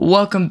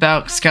Welcome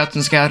back, Scouts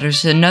and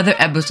Scouters, to another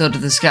episode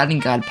of the Scouting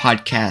Guide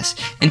podcast.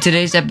 In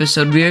today's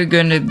episode, we are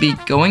going to be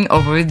going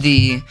over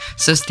the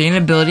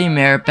Sustainability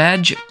Merit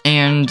Badge,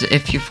 and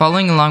if you're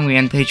following along, we're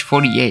on page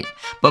 48.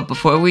 But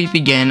before we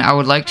begin, I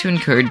would like to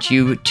encourage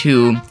you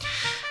to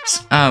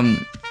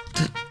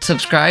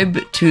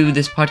subscribe to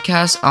this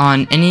podcast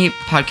on any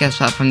podcast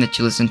platform that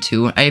you listen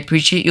to. I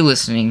appreciate you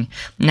listening.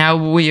 Now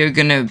we are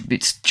going to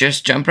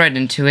just jump right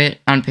into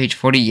it on page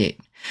 48.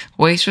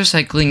 Waste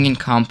recycling and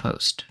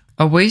compost.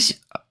 A waste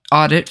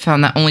audit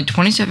found that only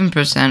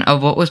 27%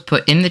 of what was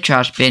put in the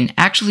trash bin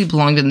actually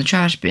belonged in the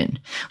trash bin.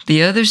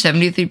 The other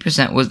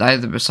 73% was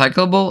either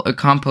recyclable or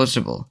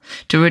compostable.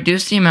 To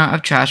reduce the amount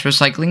of trash,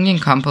 recycling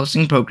and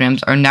composting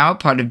programs are now a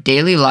part of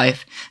daily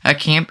life at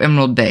Camp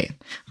Emerald Bay.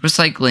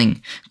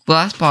 Recycling.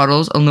 Glass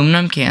bottles,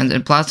 aluminum cans,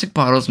 and plastic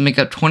bottles make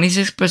up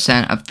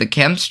 26% of the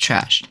camp's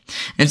trash.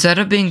 Instead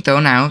of being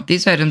thrown out,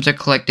 these items are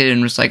collected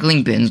in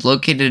recycling bins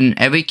located in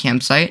every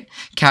campsite,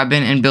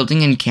 cabin, and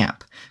building in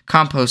camp.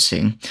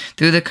 Composting.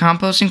 Through the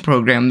composting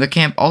program, the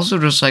camp also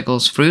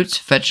recycles fruits,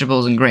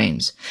 vegetables, and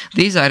grains.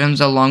 These items,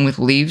 along with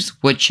leaves,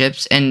 wood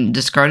chips, and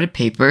discarded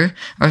paper,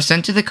 are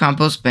sent to the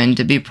compost bin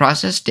to be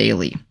processed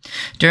daily.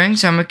 During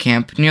summer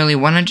camp, nearly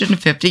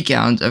 150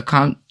 gallons of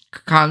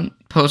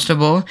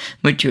compostable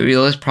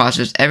material is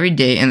processed every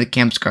day in the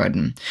camp's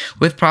garden.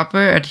 With proper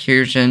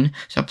adhesion,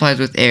 supplies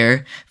with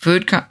air,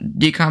 food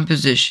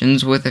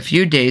decompositions with a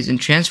few days and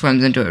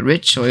transforms into a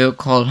rich soil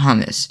called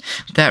humus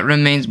that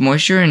remains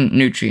moisture and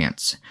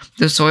nutrients.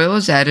 The soil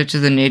is added to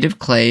the native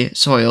clay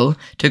soil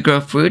to grow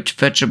fruit,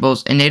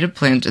 vegetables, and native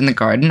plants in the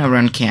garden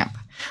around camp.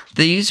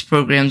 These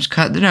programs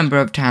cut the number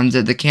of times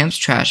that the camp's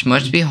trash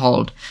must be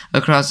hauled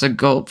across the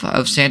Gulf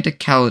of Santa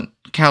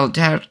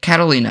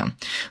Catalina,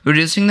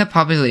 reducing the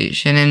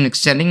population and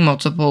extending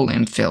multiple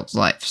landfill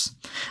lives.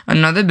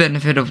 Another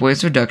benefit of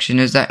waste reduction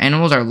is that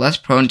animals are less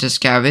prone to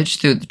scavenge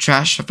through the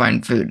trash to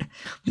find food.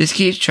 This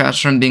keeps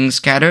trash from being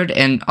scattered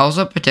and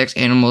also protects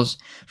animals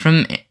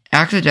from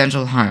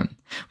accidental harm.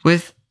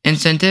 With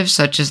incentives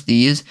such as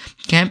these,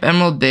 Camp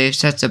Emerald Bay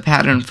sets a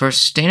pattern for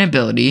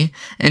sustainability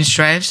and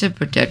strives to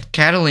protect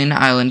Catalina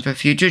Island for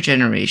future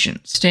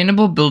generations.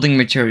 Sustainable building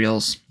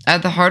materials.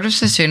 At the heart of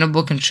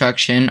sustainable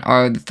construction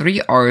are the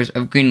 3 R's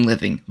of green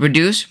living: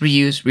 reduce,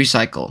 reuse,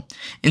 recycle.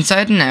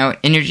 Inside and out,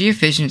 energy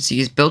efficiency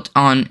is built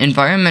on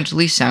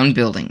environmentally sound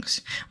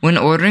buildings. When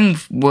ordering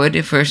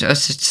wood for a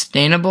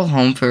sustainable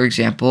home, for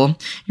example,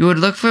 you would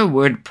look for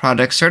wood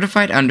products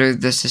certified under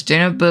the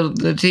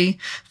Sustainability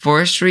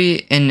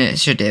Forestry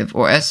Initiative,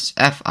 or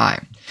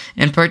SFI,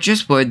 and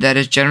purchase wood that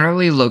is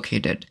generally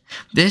located.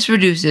 This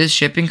reduces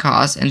shipping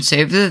costs and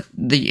saves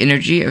the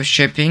energy of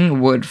shipping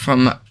wood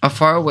from a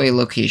faraway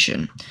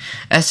location.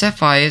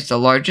 SFI is the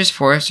largest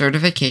forest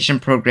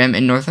certification program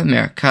in North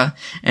America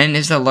and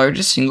is the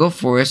largest single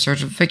forest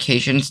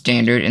certification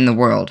standard in the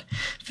world.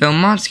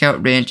 Philmont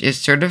Scout Ranch is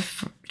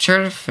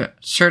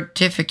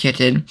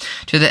certificated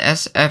to the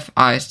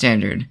SFI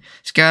standard.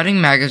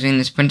 Scouting magazine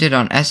is printed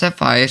on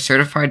SFI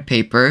certified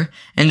paper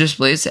and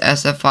displays the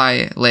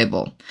SFI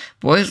label.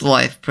 Boys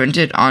Life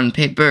printed on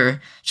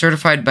paper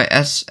certified by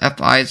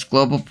SFI's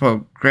Global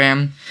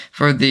Program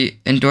for the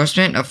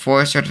Endorsement of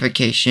Forest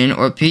Certification,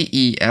 or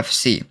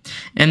PEFC,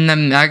 and the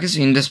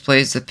magazine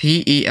displays the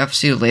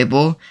PEFC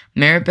label.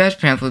 Merit Badge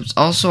pamphlets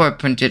also are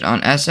printed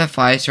on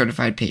SFI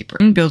certified paper.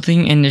 Green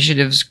Building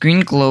Initiative's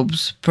Green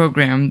Globes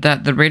program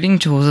that the rating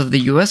tools of the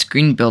U.S.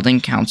 Green Building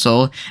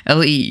Council,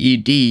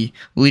 LEED,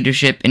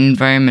 Leadership in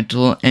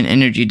Environmental and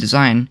Energy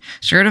Design,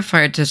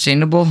 certified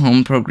sustainable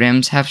home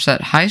programs have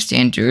set high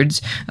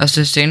standards of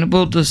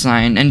sustainable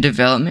design and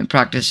development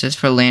practices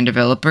for land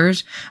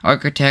developers,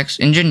 architects,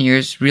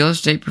 engineers, real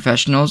estate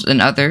professionals,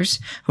 and others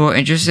who are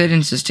interested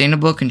in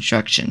sustainable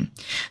construction.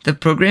 The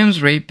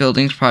programs rate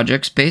buildings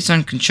projects based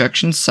on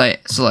construction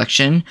site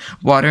selection,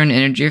 water and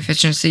energy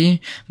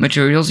efficiency,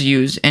 materials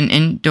used, and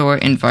indoor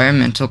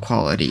environmental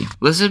quality.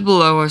 Listed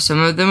below are some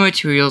of the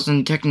materials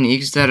and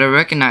techniques that are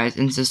recognized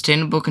in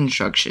sustainable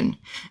construction.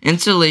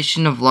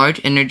 Installation of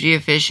large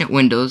energy-efficient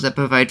windows that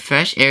provide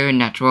fresh air and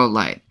natural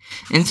light.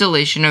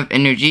 Installation of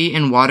energy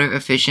and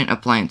water-efficient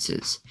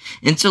appliances.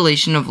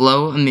 Installation of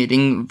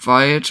low-emitting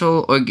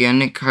volatile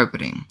organic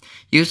carpeting.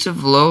 Use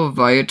of low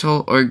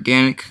volatile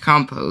organic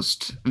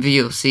compost,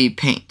 VOC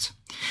paint.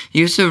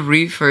 Use of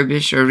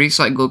refurbished or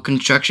recycled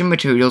construction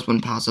materials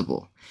when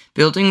possible.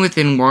 Building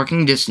within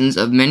walking distance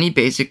of many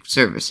basic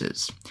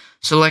services.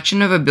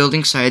 Selection of a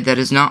building site that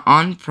is not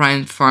on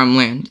prime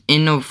farmland,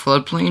 in a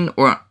floodplain,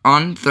 or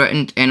on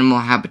threatened animal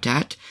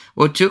habitat,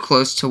 or too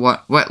close to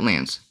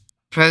wetlands.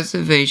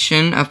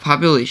 Preservation of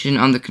population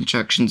on the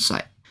construction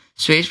site.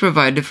 Space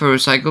provided for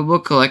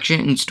recyclable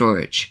collection and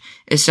storage.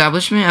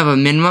 Establishment of a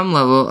minimum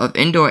level of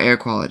indoor air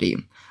quality.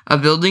 A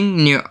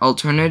building near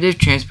alternative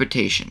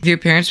transportation. With your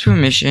parents'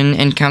 permission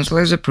and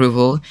counselor's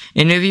approval,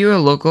 interview a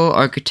local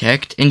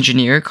architect,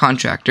 engineer,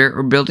 contractor,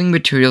 or building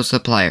material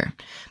supplier.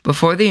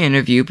 Before the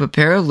interview,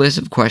 prepare a list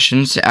of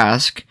questions to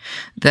ask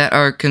that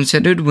are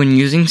considered when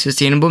using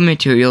sustainable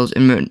materials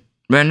in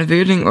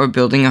renovating or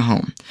building a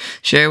home.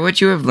 Share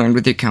what you have learned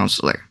with your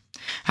counselor.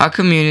 How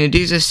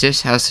communities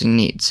assist housing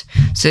needs.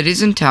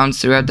 Cities and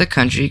towns throughout the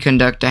country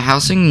conduct a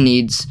housing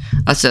needs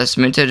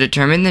assessment to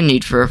determine the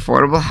need for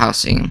affordable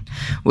housing.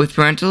 With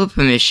parental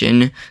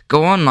permission,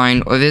 go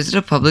online or visit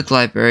a public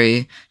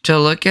library to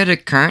look at a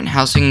current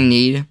housing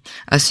need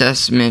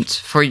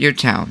assessment for your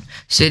town,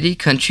 city,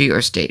 country,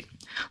 or state.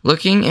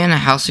 Looking at a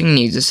housing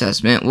needs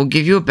assessment will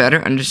give you a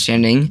better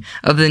understanding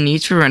of the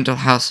needs for rental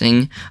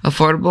housing,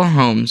 affordable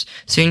homes,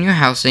 senior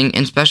housing,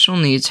 and special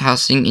needs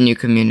housing in your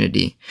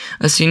community.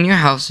 A senior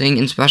housing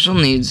and special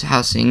needs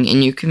housing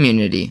in your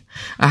community.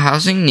 A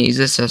housing needs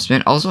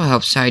assessment also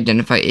helps to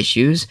identify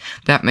issues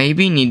that may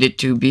be needed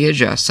to be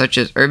addressed, such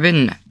as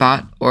urban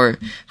bot or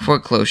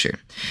foreclosure.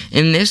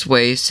 In this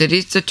way,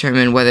 cities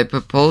determine whether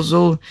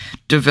proposal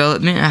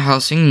development a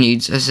housing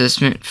needs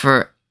assessment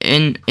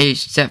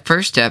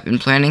first step in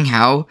planning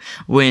how,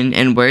 when,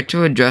 and where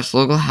to address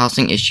local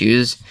housing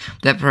issues,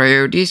 that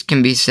priorities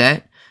can be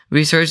set,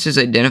 resources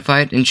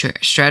identified, and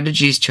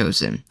strategies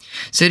chosen.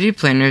 City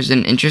planners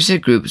and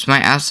interested groups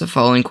might ask the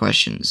following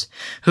questions.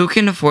 Who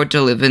can afford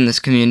to live in this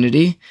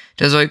community?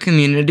 Does our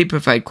community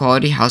provide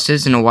quality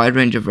houses in a wide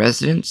range of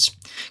residents?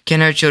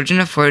 Can our children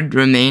afford to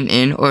remain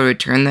in or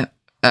return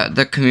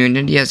the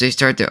community as they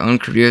start their own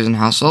careers and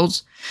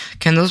households?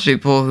 Can those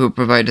people who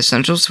provide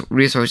essential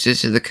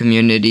resources to the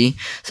community,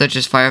 such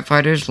as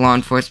firefighters, law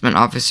enforcement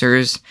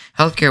officers,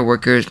 healthcare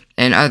workers,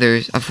 and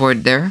others,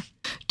 afford there?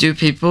 Do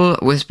people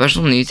with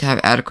special needs have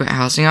adequate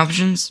housing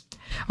options?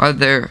 Are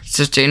there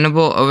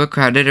sustainable,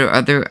 overcrowded, or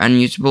other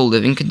unusable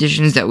living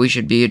conditions that we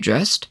should be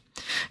addressed?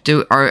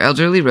 Do our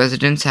elderly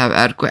residents have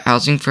adequate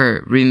housing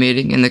for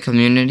remating in the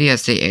community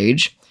as they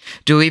age?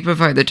 Do we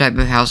provide the type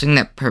of housing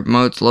that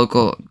promotes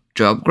local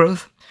job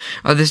growth?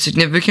 Are there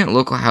significant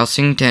local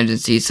housing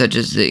tendencies such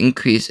as the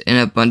increase in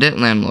abundant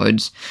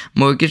landlords,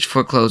 mortgage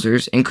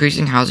foreclosures,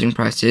 increasing housing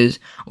prices,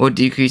 or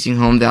decreasing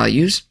home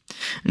values?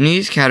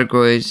 These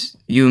categories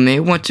you may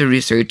want to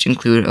research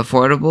include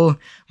affordable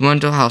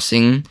rental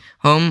housing,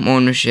 home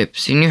ownership,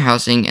 senior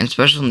housing, and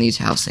special needs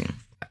housing.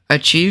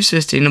 Achieve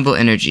sustainable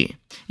energy.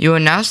 You are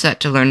now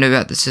set to learn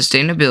about the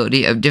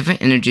sustainability of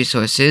different energy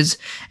sources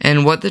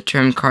and what the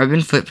term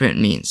carbon footprint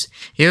means.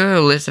 Here are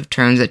a list of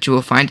terms that you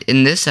will find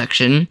in this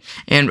section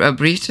and a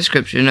brief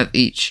description of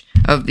each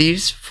of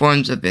these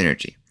forms of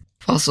energy.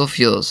 Fossil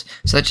fuels,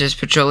 such as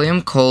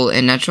petroleum, coal,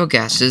 and natural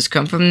gases,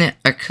 come from the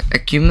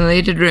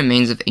accumulated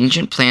remains of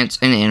ancient plants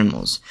and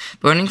animals.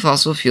 Burning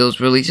fossil fuels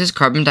releases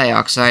carbon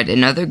dioxide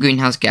and other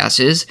greenhouse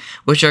gases,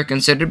 which are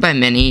considered by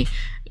many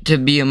to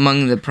be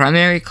among the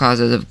primary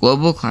causes of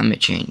global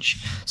climate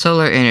change.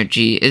 Solar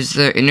energy is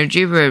the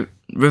energy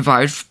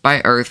revived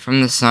by Earth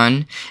from the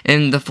sun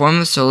in the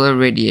form of solar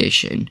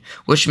radiation,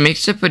 which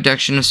makes the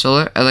production of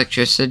solar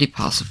electricity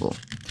possible.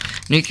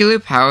 Nuclear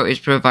power is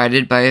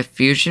provided by a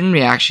fusion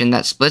reaction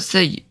that splits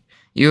the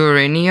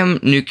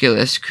uranium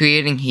nucleus,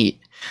 creating heat.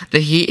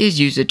 The heat is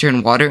used to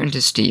turn water into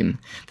steam.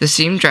 The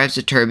steam drives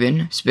a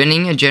turbine,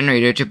 spinning a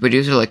generator to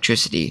produce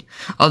electricity.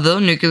 Although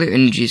nuclear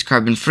energy is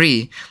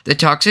carbon-free, the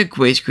toxic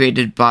waste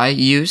created by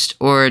used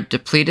or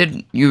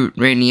depleted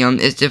uranium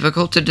is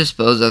difficult to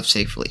dispose of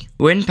safely.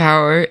 Wind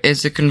power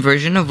is the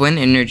conversion of wind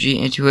energy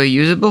into a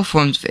usable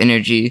forms of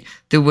energy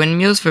through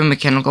windmills for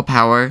mechanical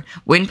power,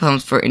 wind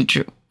pumps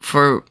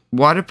for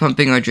water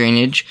pumping or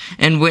drainage,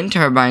 and wind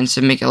turbines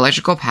to make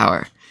electrical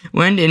power.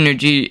 Wind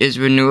energy is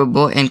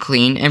renewable and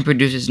clean and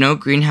produces no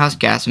greenhouse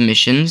gas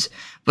emissions,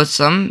 but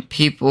some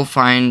people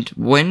find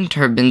wind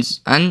turbines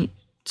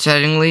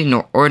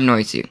unsettlingly or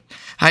noisy.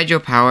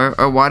 Hydropower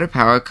or water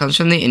power comes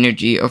from the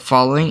energy of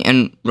falling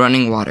and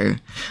running water,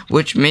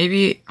 which may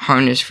be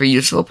harnessed for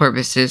useful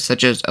purposes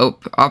such as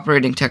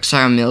operating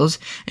textile mills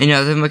and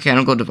other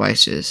mechanical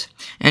devices,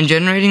 and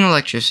generating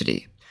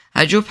electricity.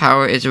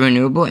 Hydropower is a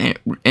renewable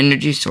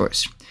energy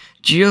source.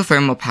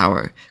 Geothermal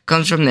power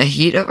comes from the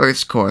heat of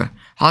Earth's core.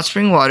 Hot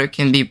spring water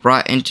can be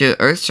brought into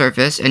Earth's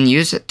surface and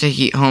used to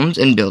heat homes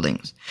and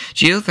buildings.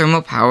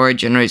 Geothermal power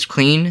generates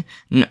clean,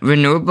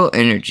 renewable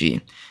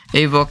energy.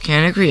 A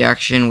volcanic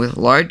reaction with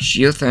large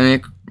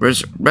geothermal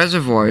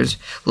reservoirs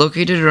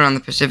located around the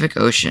Pacific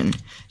Ocean.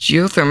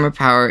 Geothermal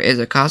power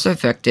is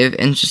cost-effective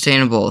and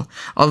sustainable,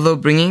 although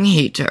bringing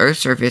heat to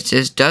Earth's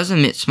surfaces does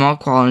emit small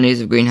quantities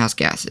of greenhouse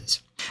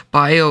gases.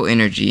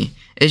 Bioenergy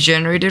is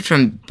generated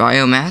from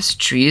biomass,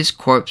 trees,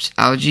 corpse,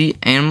 algae,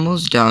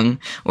 animals' dung,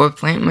 or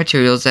plant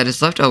materials that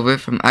is left over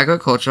from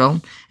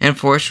agricultural and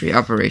forestry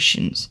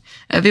operations.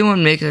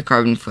 Everyone makes a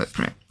carbon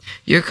footprint.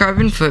 Your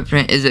carbon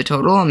footprint is the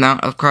total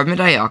amount of carbon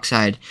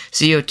dioxide,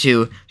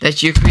 CO2,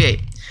 that you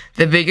create.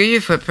 The bigger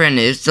your footprint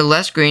is, the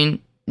less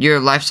green your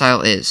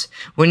lifestyle is.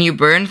 When you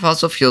burn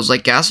fossil fuels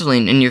like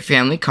gasoline in your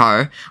family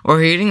car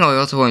or heating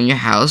oil to warm your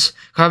house,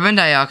 carbon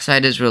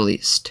dioxide is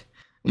released.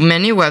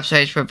 Many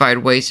websites provide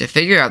ways to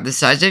figure out the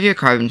size of your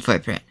carbon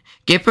footprint.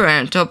 Get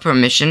parental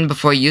permission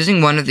before using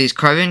one of these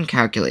carbon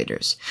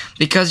calculators,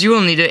 because you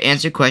will need to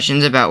answer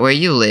questions about where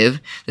you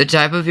live, the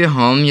type of your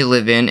home you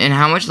live in, and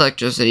how much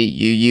electricity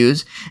you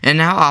use,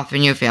 and how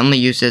often your family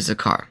uses a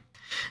car.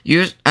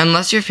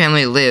 Unless your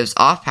family lives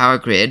off power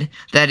grid,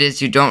 that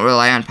is, you don't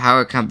rely on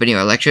power company or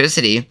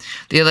electricity,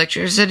 the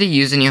electricity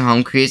used in your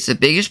home creates the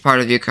biggest part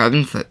of your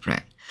carbon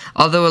footprint.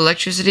 Although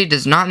electricity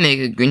does not make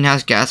a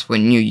greenhouse gas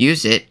when you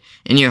use it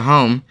in your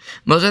home,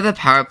 most of the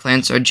power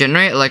plants or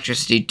generate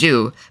electricity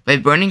do by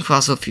burning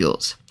fossil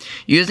fuels.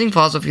 Using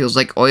fossil fuels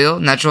like oil,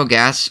 natural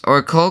gas,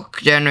 or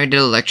coal-generated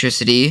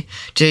electricity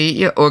to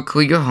heat or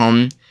cool your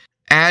home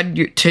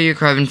add to your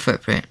carbon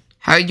footprint.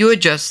 How you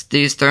adjust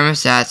these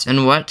thermostats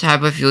and what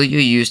type of fuel you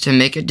use to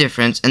make a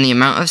difference in the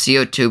amount of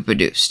CO2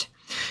 produced.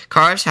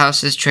 Cars,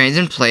 houses, trains,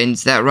 and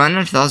planes that run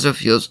on fossil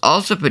fuels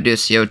also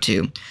produce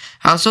CO2.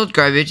 Household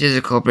garbage is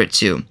a culprit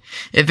too.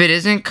 If it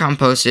isn't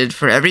composted,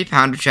 for every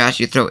pound of trash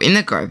you throw in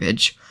the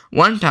garbage,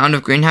 1 pound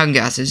of greenhouse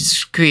gases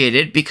is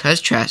created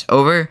because trash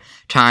over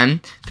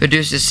time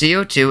produces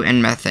CO2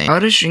 and methane. How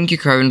to shrink your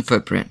carbon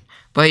footprint?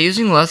 By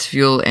using less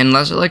fuel and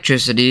less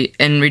electricity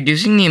and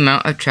reducing the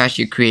amount of trash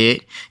you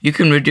create, you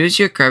can reduce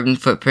your carbon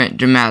footprint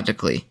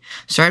dramatically.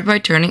 Start by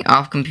turning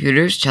off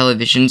computers,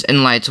 televisions,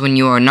 and lights when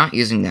you are not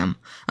using them.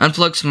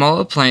 Unplug small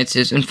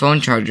appliances and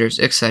phone chargers,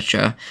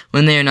 etc.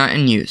 when they are not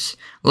in use.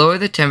 Lower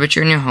the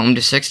temperature in your home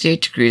to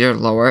 68 degrees or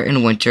lower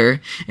in winter,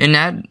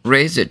 and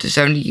raise it to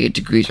 78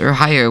 degrees or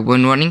higher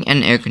when running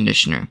an air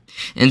conditioner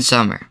in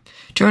summer.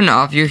 Turn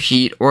off your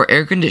heat or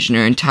air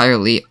conditioner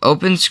entirely.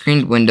 Open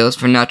screened windows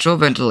for natural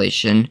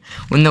ventilation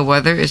when the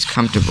weather is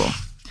comfortable.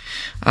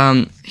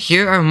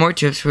 Here are more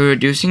tips for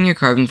reducing your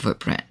carbon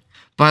footprint.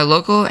 Buy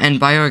local and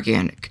buy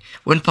organic.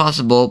 When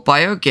possible,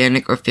 buy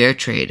organic or fair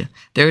trade.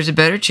 There is a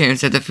better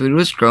chance that the food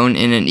was grown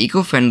in an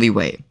eco-friendly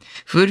way.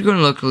 Food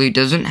grown locally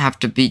doesn't have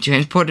to be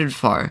transported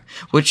far,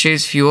 which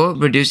saves fuel,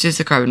 reduces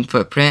the carbon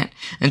footprint,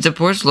 and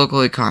supports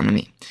local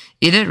economy.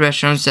 Eat at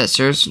restaurants that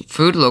serve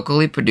food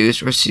locally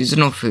produced or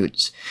seasonal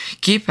foods.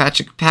 Keep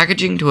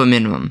packaging to a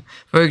minimum.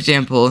 For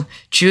example,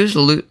 choose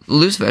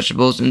loose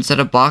vegetables instead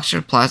of boxed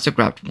or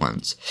plastic-wrapped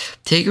ones.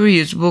 Take a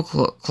reusable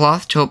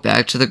cloth tote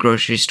bag to the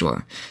grocery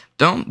store.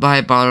 Don't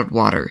buy bottled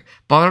water.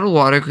 Bottled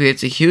water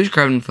creates a huge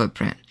carbon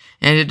footprint,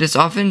 and it is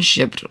often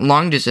shipped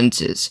long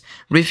distances.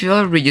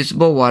 Refill a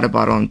reusable water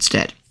bottle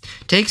instead.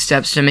 Take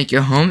steps to make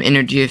your home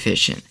energy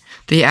efficient.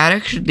 The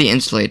attic should be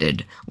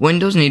insulated,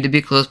 windows need to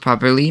be closed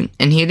properly,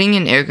 and heating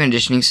and air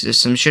conditioning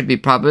systems should be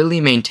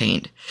properly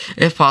maintained.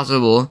 If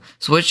possible,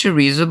 switch to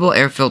reusable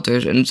air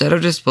filters instead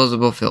of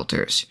disposable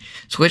filters.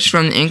 Switch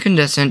from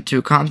incandescent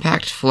to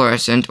compact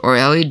fluorescent or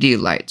LED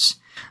lights.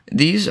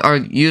 These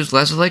use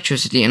less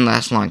electricity and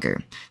last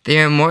longer. They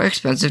are more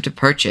expensive to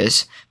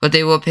purchase, but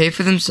they will pay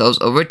for themselves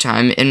over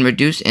time and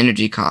reduce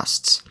energy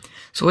costs.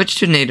 Switch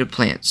to native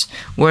plants.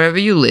 Wherever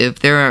you live,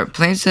 there are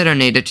plants that are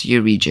native to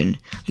your region.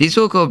 These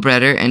will grow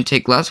better and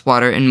take less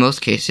water in most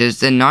cases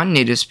than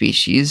non-native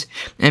species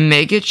and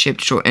may get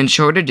shipped in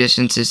shorter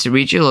distances to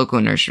reach your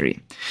local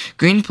nursery.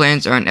 Green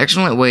plants are an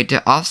excellent way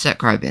to offset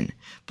carbon,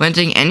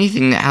 planting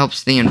anything that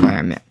helps the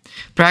environment.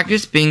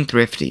 Practice being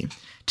thrifty.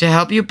 To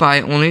help you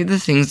buy only the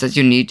things that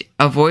you need,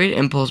 avoid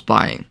impulse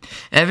buying.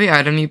 Every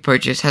item you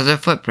purchase has a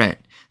footprint.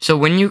 So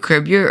when you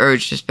curb your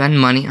urge to spend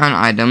money on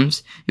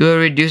items, you are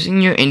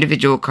reducing your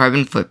individual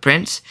carbon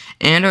footprints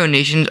and our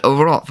nation's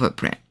overall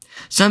footprint.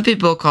 Some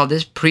people call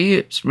this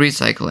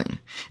pre-recycling.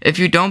 If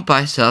you don't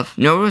buy stuff,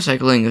 no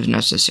recycling is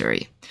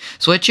necessary.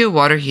 Switch your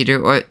water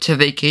heater to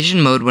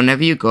vacation mode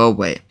whenever you go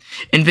away.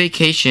 In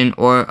vacation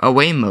or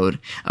away mode,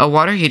 a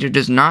water heater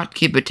does not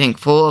keep a tank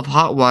full of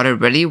hot water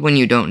ready when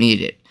you don't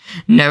need it.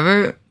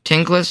 Never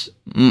tankless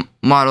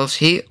models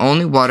heat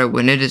only water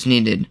when it is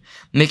needed,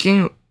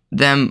 making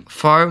them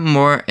far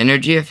more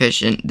energy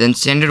efficient than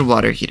standard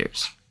water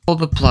heaters. Pull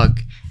the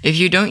plug. If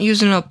you don't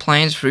use an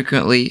appliance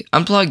frequently,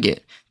 unplug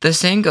it. The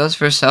same goes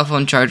for cell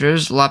phone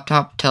chargers,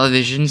 laptop,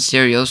 televisions,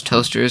 cereals,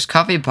 toasters,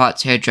 coffee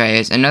pots, hair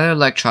dryers, and other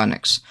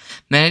electronics.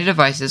 Many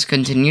devices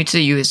continue to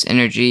use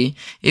energy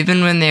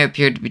even when they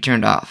appear to be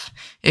turned off.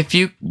 If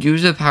you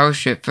use a power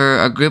strip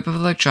for a group of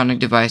electronic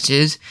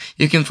devices,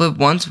 you can flip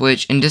one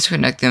switch and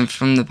disconnect them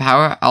from the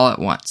power all at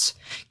once.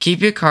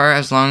 Keep your car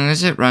as long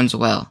as it runs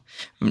well.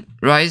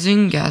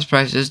 Rising gas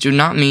prices do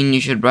not mean you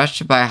should rush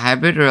to buy a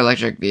hybrid or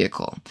electric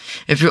vehicle.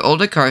 If your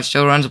older car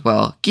still runs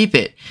well, keep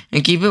it,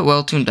 and keep it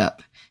well tuned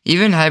up.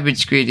 Even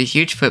hybrids create a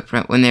huge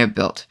footprint when they are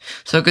built,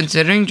 so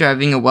considering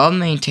driving a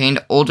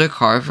well-maintained older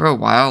car for a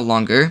while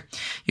longer,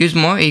 use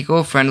more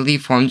eco-friendly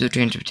forms of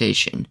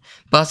transportation.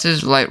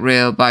 Buses, light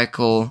rail,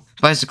 bicycle,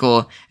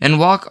 and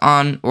walk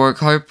on or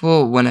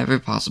carpool whenever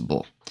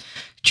possible.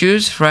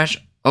 Choose fresh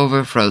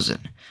over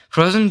frozen.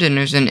 Frozen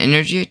dinners are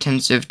energy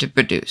intensive to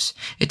produce.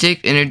 It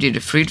takes energy to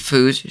freeze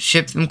foods,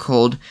 ship them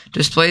cold,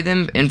 display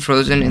them in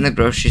frozen in the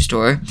grocery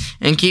store,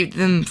 and keep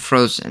them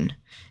frozen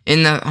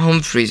in the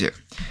home freezer.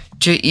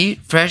 To eat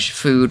fresh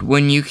food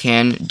when you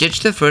can, ditch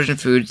the frozen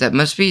foods that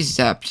must be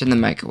zapped in the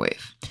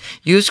microwave.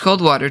 Use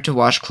cold water to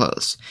wash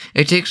clothes.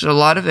 It takes a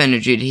lot of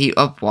energy to heat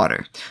up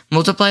water.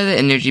 Multiply the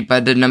energy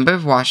by the number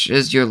of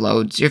washes your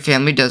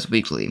family does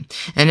weekly,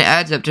 and it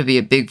adds up to be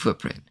a big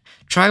footprint.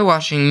 Try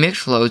washing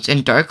mixed loads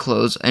in dark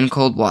clothes in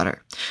cold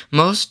water.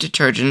 Most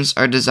detergents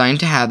are designed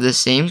to have the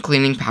same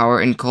cleaning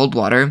power in cold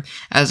water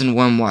as in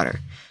warm water.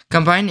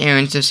 Combine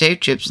errands to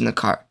save trips in the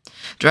car.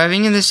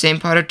 Driving in the same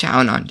part of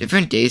town on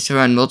different days to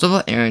run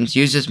multiple errands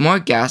uses more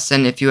gas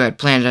than if you had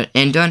planned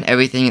and done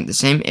everything at the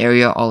same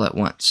area all at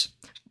once.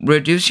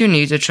 Reduce your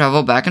need to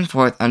travel back and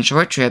forth on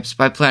short trips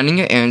by planning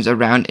your errands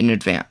around in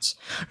advance.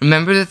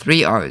 Remember the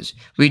 3 R's: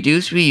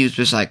 reduce, reuse,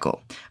 recycle.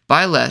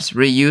 Buy less,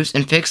 reuse,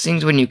 and fix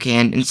things when you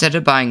can instead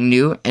of buying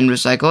new, and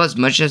recycle as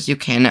much as you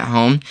can at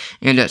home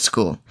and at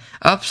school.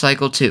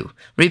 Upcycle too.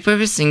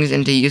 Repurpose things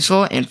into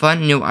useful and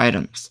fun new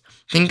items.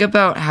 Think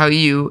about how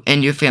you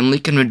and your family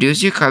can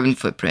reduce your carbon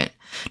footprint.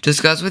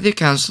 Discuss with your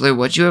counselor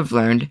what you have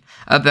learned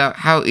about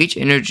how each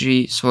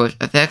energy source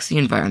affects the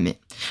environment,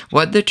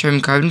 what the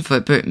term carbon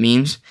footprint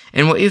means,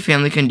 and what your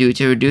family can do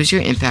to reduce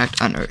your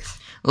impact on Earth.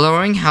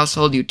 Lowering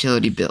household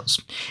utility bills.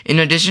 In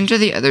addition to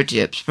the other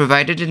tips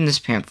provided in this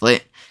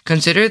pamphlet,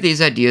 consider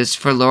these ideas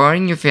for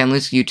lowering your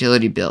family's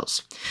utility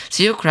bills.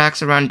 Seal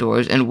cracks around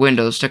doors and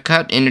windows to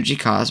cut energy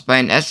costs by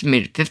an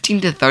estimated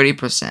 15 to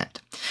 30%.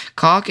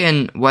 Caulk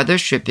and weather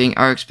stripping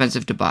are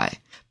expensive to buy.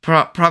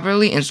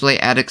 Properly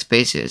insulate attic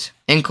spaces.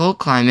 In cold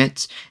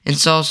climates,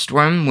 install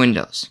storm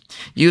windows.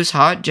 Use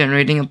hot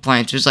generating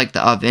appliances like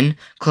the oven,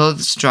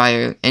 clothes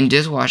dryer, and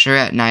dishwasher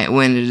at night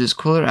when it is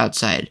cooler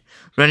outside.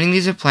 Running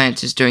these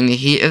appliances during the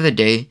heat of the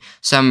day,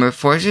 summer,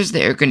 forces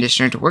the air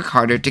conditioner to work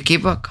harder to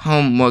keep a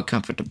home more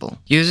comfortable.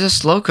 Use a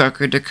slow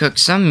cooker to cook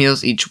some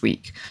meals each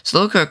week.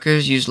 Slow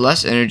cookers use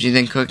less energy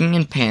than cooking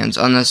in pans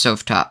on the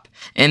stovetop,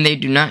 and they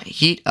do not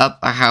heat up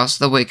a house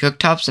the way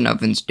cooktops and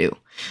ovens do.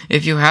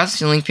 If you have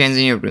ceiling fans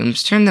in your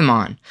rooms, turn them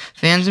on.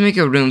 Fans make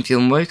a room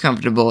feel more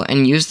comfortable,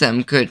 and use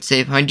them could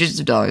save hundreds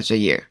of dollars a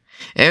year.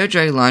 Air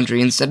dry laundry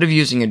instead of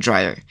using a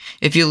dryer.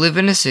 If you live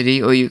in a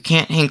city or you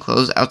can't hang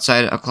clothes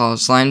outside a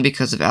clothesline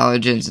because of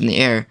allergens in the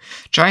air,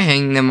 try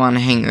hanging them on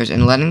hangers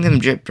and letting them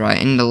drip dry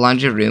in the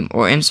laundry room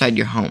or inside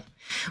your home.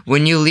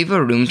 When you leave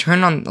a room,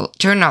 turn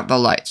out the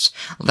lights.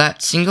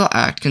 That single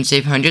act can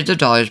save hundreds of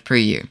dollars per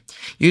year.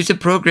 Use a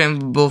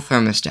programmable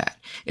thermostat.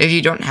 If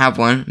you don't have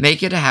one,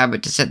 make it a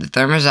habit to set the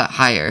thermostat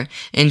higher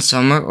in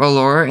summer or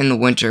lower in the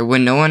winter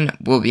when no one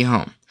will be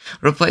home.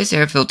 Replace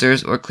air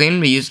filters or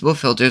clean reusable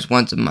filters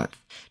once a month.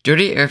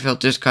 Dirty air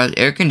filters cause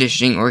air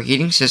conditioning or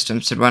heating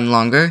systems to run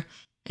longer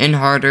and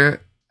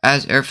harder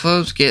as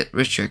airflows get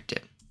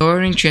restricted.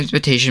 Lowering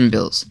transportation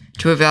bills.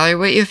 To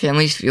evaluate your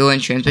family's fuel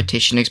and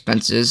transportation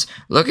expenses,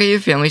 look at your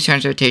family's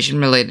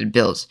transportation-related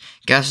bills: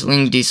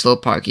 gasoline, diesel,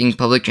 parking,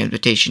 public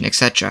transportation,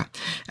 etc.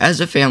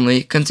 As a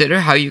family,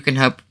 consider how you can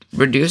help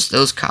reduce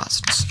those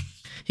costs.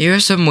 Here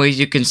are some ways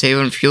you can save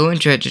on fuel and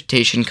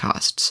transportation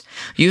costs.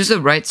 Use the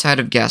right side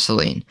of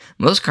gasoline.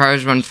 Most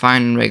cars run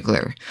fine and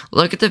regular.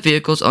 Look at the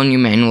vehicle's owner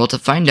manual to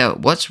find out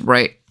what's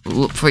right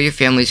for your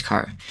family's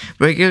car.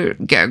 Regular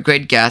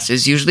grade gas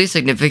is usually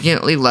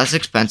significantly less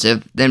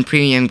expensive than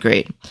premium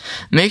grade.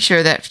 Make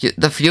sure that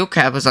the fuel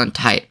cap is on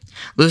tight.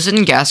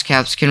 Loosened gas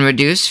caps can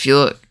reduce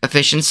fuel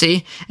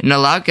efficiency and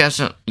allow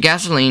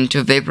gasoline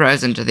to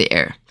vaporize into the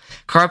air.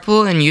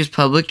 Carpool and use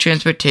public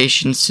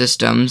transportation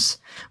systems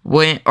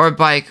or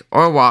bike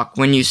or walk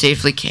when you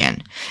safely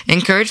can.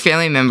 Encourage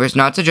family members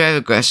not to drive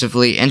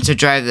aggressively and to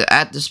drive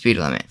at the speed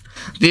limit.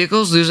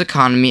 Vehicles lose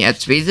economy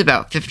at speeds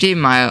about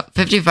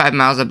 55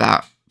 miles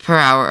per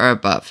hour or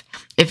above.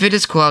 If it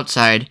is cool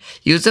outside,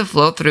 use a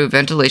flow-through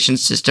ventilation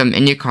system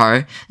in your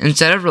car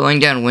instead of rolling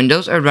down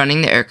windows or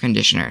running the air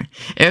conditioner.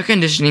 Air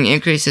conditioning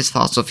increases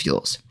fossil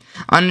fuels.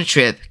 On a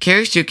trip,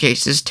 carry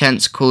suitcases,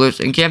 tents, coolers,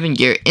 and camping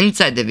gear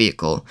inside the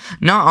vehicle,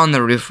 not on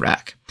the roof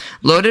rack.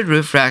 Loaded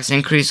roof racks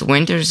increase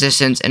wind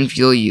resistance and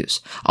fuel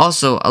use.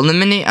 Also,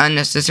 eliminate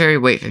unnecessary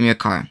weight from your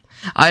car.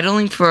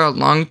 Idling for a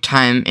long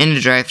time in the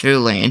drive-thru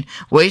lane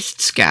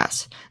wastes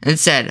gas.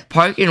 Instead,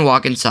 park and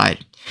walk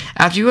inside.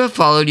 After you have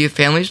followed your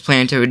family's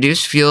plan to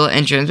reduce fuel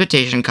and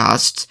transportation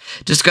costs,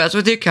 discuss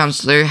with your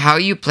counselor how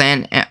your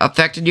plan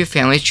affected your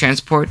family's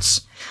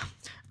transports.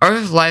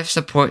 Earth life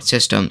support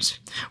systems.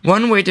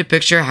 One way to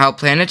picture how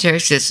planetary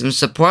systems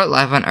support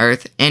life on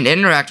Earth and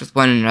interact with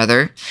one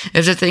another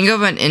is to think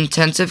of an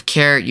intensive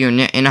care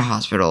unit in a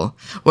hospital,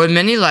 where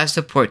many life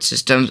support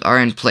systems are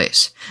in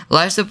place.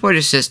 Life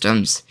support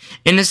systems.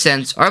 In a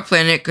sense, our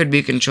planet could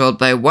be controlled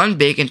by one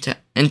big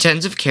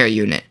intensive care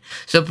unit,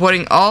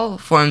 supporting all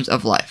forms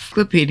of life.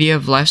 Encyclopedia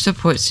of Life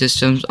Support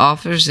Systems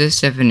offers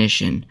this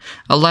definition.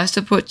 A life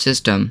support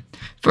system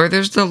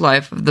furthers the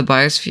life of the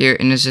biosphere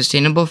in a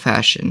sustainable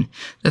fashion.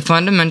 The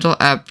fundamental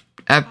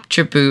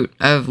attribute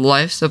of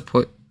life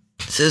support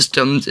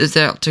systems is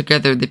that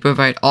together they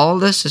provide all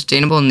the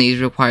sustainable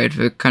needs required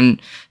for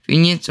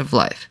convenience of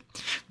life.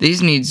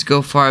 These needs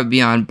go far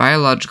beyond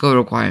biological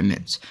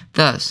requirements.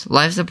 Thus,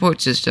 life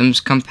support systems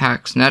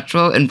compacts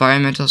natural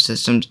environmental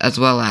systems as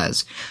well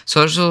as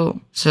social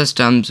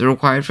systems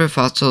required for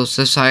fostering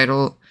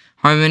societal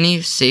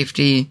harmony,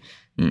 safety,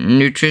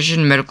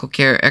 nutrition, medical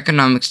care,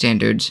 economic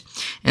standards,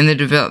 and the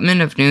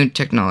development of new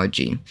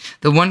technology.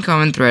 The one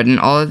common thread in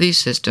all of these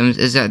systems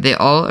is that they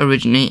all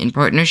originate in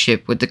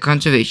partnership with the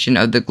conservation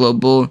of the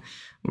global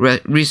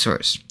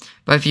resource.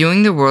 By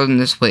viewing the world in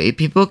this way,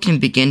 people can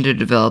begin to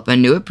develop a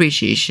new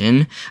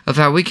appreciation of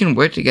how we can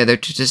work together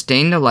to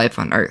sustain the life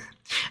on Earth.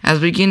 As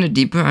we gain a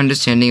deeper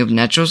understanding of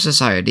natural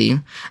society,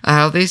 a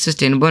healthy,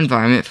 sustainable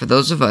environment for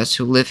those of us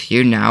who live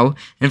here now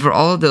and for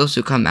all of those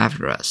who come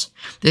after us.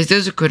 This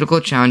is a critical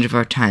challenge of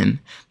our time.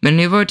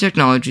 Many of our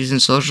technologies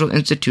and social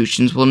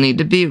institutions will need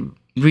to be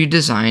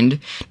redesigned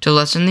to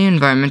lessen the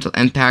environmental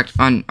impact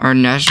on our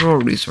natural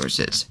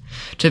resources.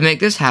 To make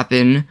this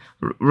happen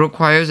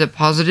requires a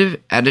positive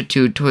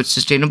attitude towards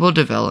sustainable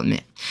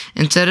development.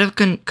 Instead of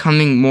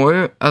consuming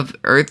more of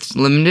Earth's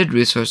limited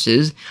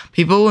resources,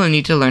 people will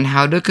need to learn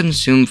how to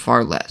consume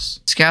far less.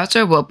 Scouts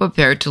are well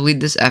prepared to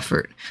lead this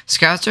effort.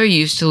 Scouts are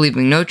used to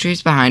leaving no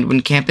trace behind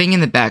when camping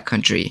in the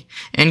backcountry,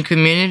 and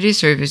community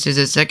service is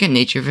a second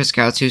nature for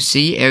Scouts who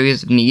see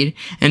areas of need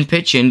and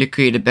pitch in to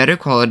create a better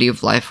quality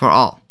of life for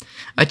all.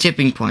 A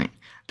tipping point.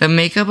 The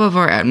makeup of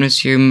our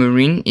atmosphere,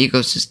 marine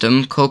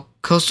ecosystem,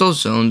 coastal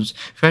zones,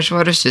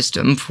 freshwater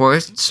system,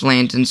 forests,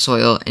 land and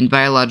soil, and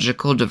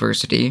biological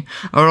diversity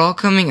are all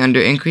coming under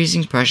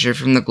increasing pressure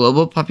from the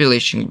global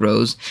population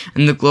grows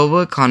and the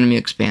global economy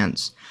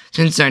expands.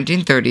 Since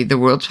 1930, the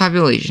world's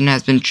population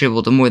has been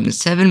tripled to more than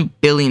 7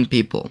 billion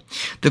people.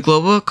 The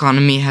global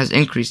economy has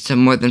increased to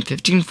more than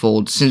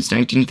 15-fold since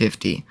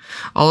 1950.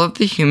 All of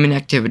the human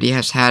activity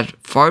has had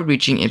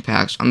far-reaching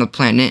impacts on the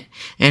planet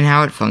and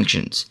how it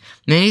functions.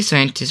 Many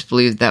scientists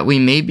believe that we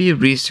may be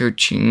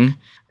researching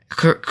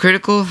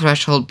critical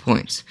threshold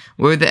points,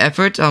 where the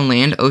efforts on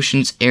land,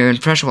 oceans, air,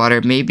 and freshwater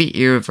may be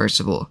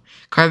irreversible.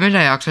 Carbon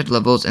dioxide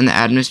levels in the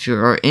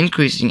atmosphere are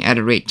increasing at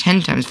a rate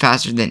 10 times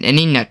faster than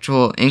any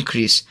natural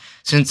increase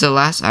since the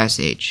last ice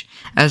age.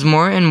 As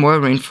more and more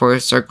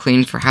rainforests are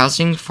cleaned for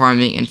housing,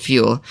 farming, and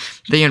fuel,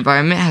 the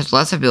environment has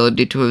less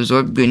ability to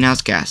absorb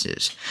greenhouse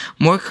gases.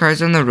 More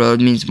cars on the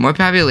road means more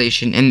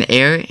population in the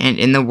air and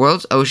in the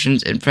world's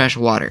oceans and fresh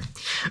water.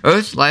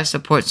 Earth's life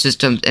support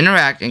systems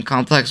interact in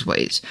complex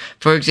ways.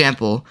 For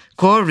example,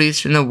 coral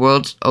reefs from the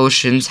world's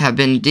oceans have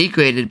been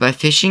degraded by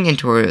fishing and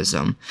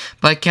tourism,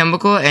 by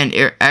chemical and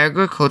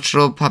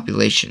agricultural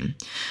population.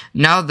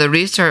 Now, the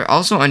reefs are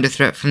also under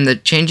threat from the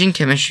changing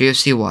chemistry of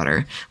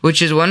seawater,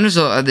 which is one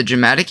result of the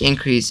dramatic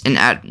increase in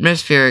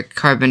atmospheric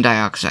carbon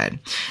dioxide.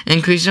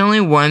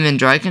 Increasingly warm and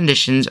dry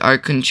conditions are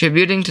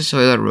contributing to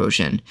soil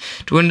erosion,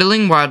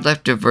 dwindling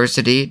wildlife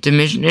diversity,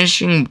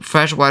 diminishing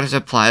freshwater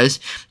supplies,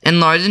 and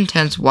large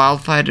intense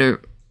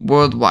wildfire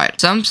worldwide.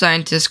 Some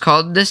scientists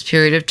called this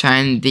period of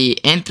time the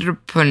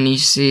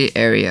Anthropocene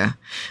era,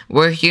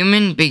 where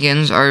human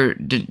beings are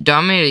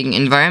dominating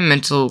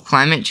environmental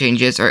climate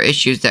changes or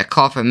issues that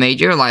call for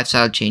major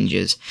lifestyle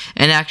changes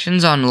and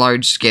actions on a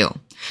large scale.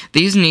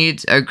 These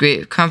needs a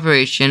great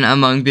cooperation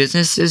among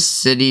businesses,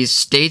 cities,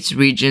 states,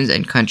 regions,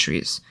 and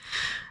countries,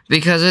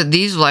 because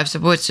these life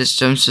support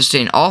systems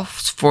sustain all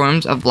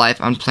forms of life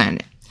on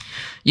planet.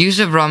 Use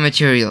of raw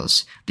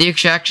materials. The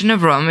extraction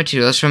of raw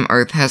materials from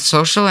Earth has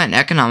social and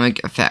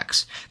economic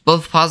effects,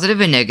 both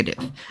positive and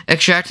negative.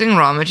 Extracting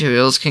raw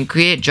materials can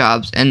create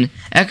jobs and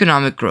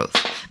economic growth,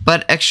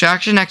 but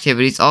extraction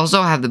activities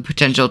also have the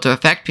potential to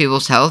affect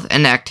people's health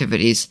and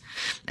activities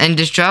and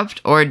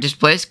disrupt or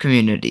displace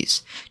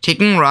communities.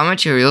 Taking raw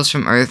materials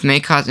from Earth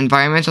may cause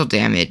environmental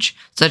damage,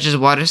 such as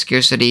water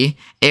scarcity,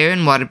 air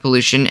and water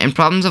pollution, and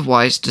problems of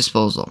waste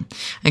disposal.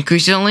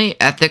 Increasingly,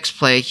 ethics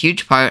play a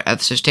huge part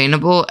of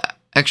sustainable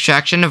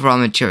extraction of raw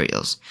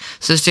materials.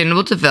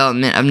 Sustainable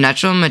development of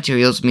natural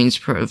materials means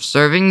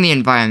preserving the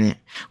environment,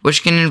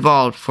 which can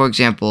involve, for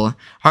example,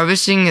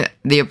 harvesting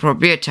the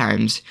appropriate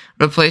times,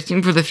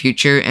 replacing for the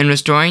future, and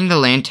restoring the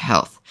land to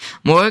health.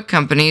 More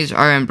companies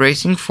are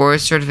embracing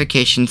forest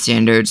certification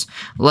standards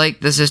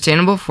like the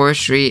Sustainable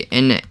Forestry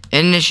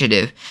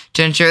Initiative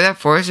to ensure that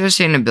forest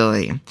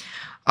sustainability.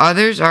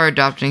 Others are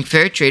adopting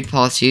fair trade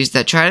policies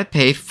that try to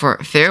pay for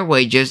fair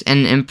wages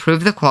and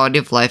improve the quality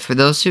of life for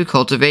those who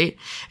cultivate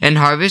and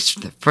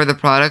harvest for the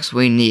products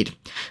we need.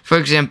 For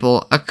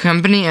example, a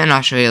company in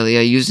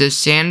Australia uses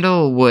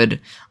sandalwood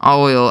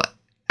oil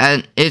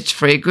in its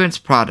fragrance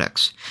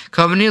products.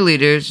 Company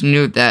leaders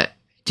knew that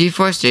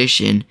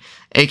deforestation,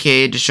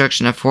 aka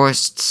destruction of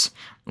forests,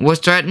 was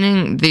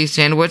threatening the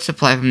sandalwood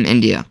supply from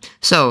India.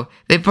 So,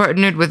 they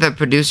partnered with a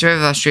producer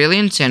of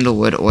Australian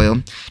sandalwood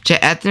oil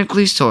to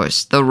ethnically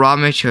source the raw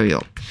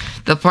material.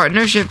 The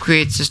partnership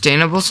creates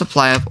sustainable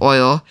supply of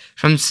oil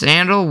from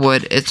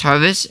sandalwood, its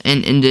harvest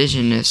in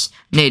indigenous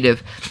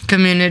native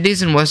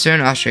communities in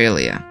Western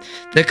Australia.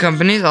 The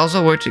companies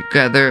also work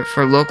together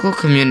for local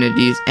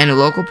communities and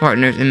local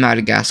partners in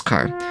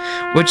Madagascar,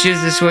 which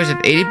is the source of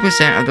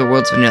 80% of the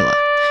world's vanilla,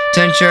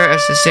 to ensure a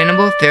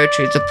sustainable fair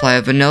trade supply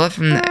of vanilla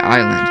from the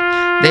island.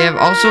 They have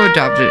also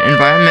adopted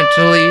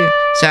environmentally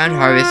sound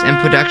harvest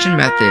and production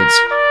methods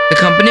The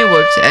company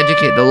works to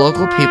educate the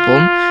local people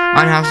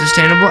on how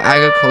sustainable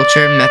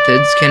agriculture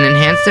methods can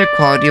enhance their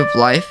quality of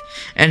life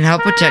and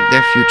help protect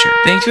their future.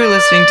 Thanks for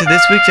listening to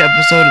this week's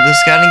episode of the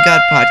Scouting God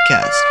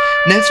podcast.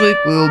 Next week,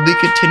 we will be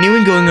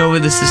continuing going over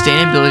the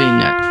Sustainability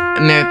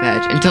Merit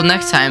Badge. Until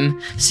next time,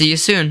 see you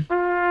soon.